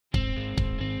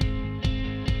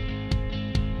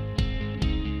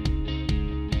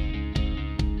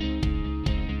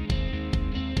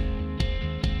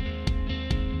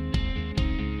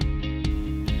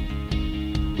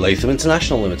Latham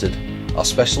International Limited are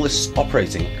specialists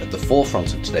operating at the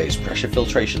forefront of today's pressure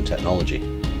filtration technology.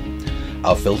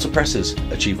 Our filter presses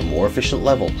achieve a more efficient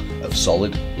level of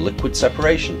solid-liquid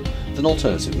separation than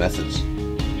alternative methods.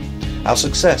 Our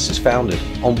success is founded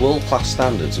on world-class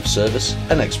standards of service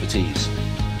and expertise,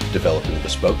 developing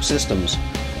bespoke systems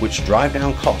which drive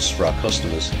down costs for our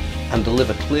customers and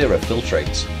deliver clearer filter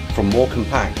rates from more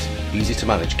compact,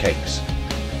 easy-to-manage cakes.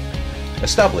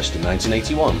 Established in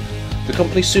 1981, the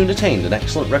company soon attained an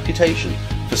excellent reputation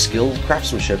for skilled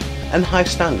craftsmanship and high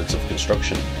standards of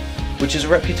construction, which is a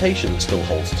reputation that still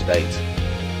holds to date.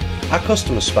 Our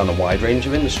customers span a wide range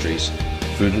of industries: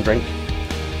 food and drink,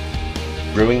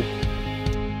 brewing,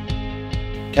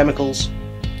 chemicals,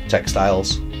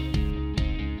 textiles,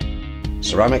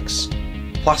 ceramics,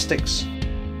 plastics,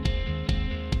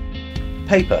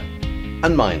 paper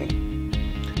and mining,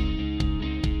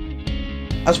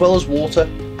 as well as water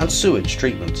and sewage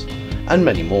treatment, and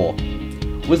many more,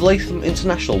 with Latham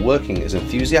International working as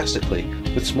enthusiastically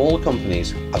with smaller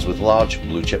companies as with large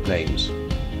blue-chip names.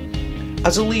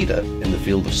 As a leader in the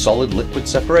field of solid-liquid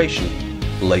separation,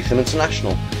 Latham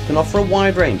International can offer a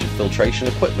wide range of filtration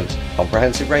equipment,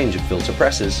 comprehensive range of filter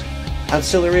presses,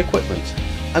 ancillary equipment,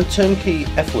 and turnkey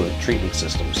effluent treatment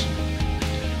systems.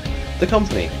 The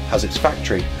company has its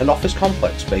factory and office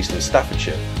complex based in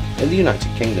Staffordshire, in the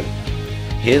United Kingdom.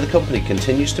 Here the company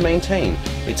continues to maintain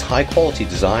its high-quality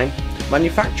design,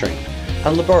 manufacturing,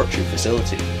 and laboratory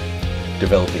facility,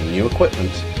 developing new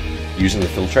equipment using the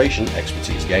filtration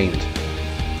expertise gained.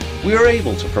 We are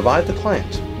able to provide the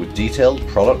client with detailed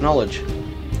product knowledge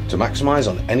to maximize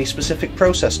on any specific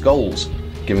process goals,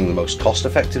 giving the most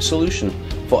cost-effective solution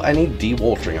for any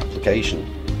dewatering application.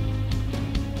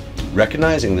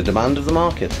 Recognizing the demand of the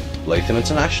market, Latham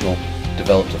International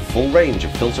developed a full range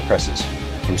of filter presses,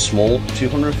 from small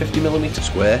 250mm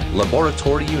square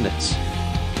laboratory units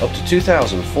up to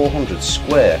 2,400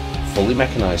 square fully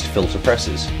mechanized filter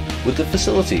presses, with the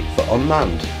facility for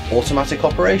unmanned automatic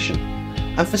operation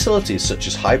and facilities such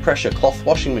as high-pressure cloth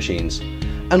washing machines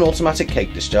and automatic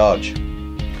cake discharge,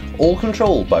 all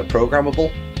controlled by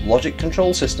programmable logic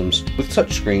control systems with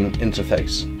touchscreen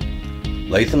interface.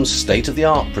 Latham's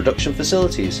state-of-the-art production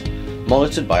facilities,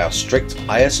 monitored by our strict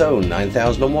ISO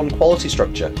 9001 quality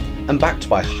structure and backed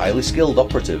by highly skilled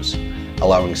operatives,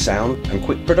 allowing sound and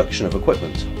quick production of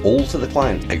equipment, all to the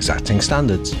client's exacting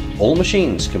standards. All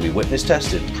machines can be witness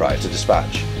tested prior to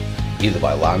dispatch, either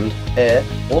by land, air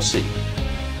or sea.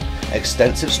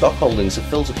 Extensive stock holdings of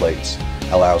filter plates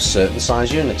allows certain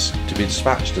size units to be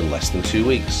dispatched in less than 2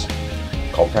 weeks.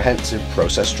 Comprehensive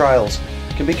process trials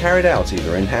can be carried out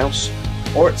either in-house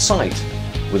or at site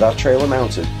with our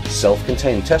trailer-mounted,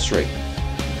 self-contained test rig.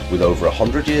 With over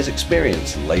 100 years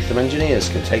experience, Latham engineers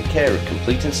can take care of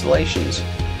complete installations,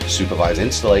 supervise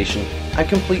installation and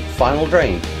complete final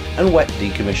drain and wet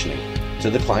decommissioning to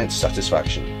the client's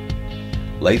satisfaction.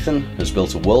 Latham has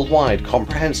built a worldwide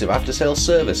comprehensive after-sales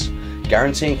service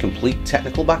guaranteeing complete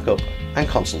technical backup and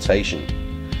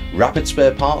consultation, rapid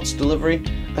spare parts delivery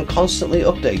and constantly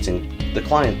updating the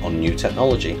client on new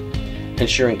technology,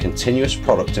 ensuring continuous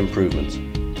product improvement.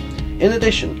 In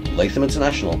addition, Latham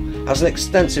International has an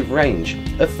extensive range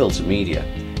of filter media,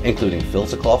 including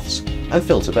filter cloths and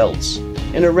filter belts,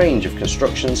 in a range of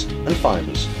constructions and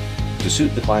fibres, to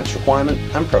suit the client's requirement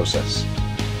and process.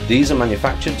 These are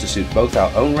manufactured to suit both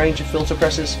our own range of filter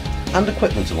presses and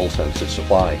equipment of alternative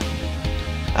supply.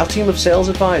 Our team of sales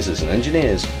advisors and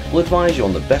engineers will advise you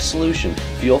on the best solution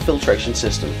for your filtration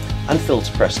system and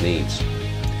filter press needs.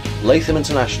 Latham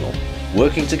International,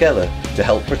 working together to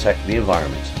help protect the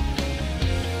environment.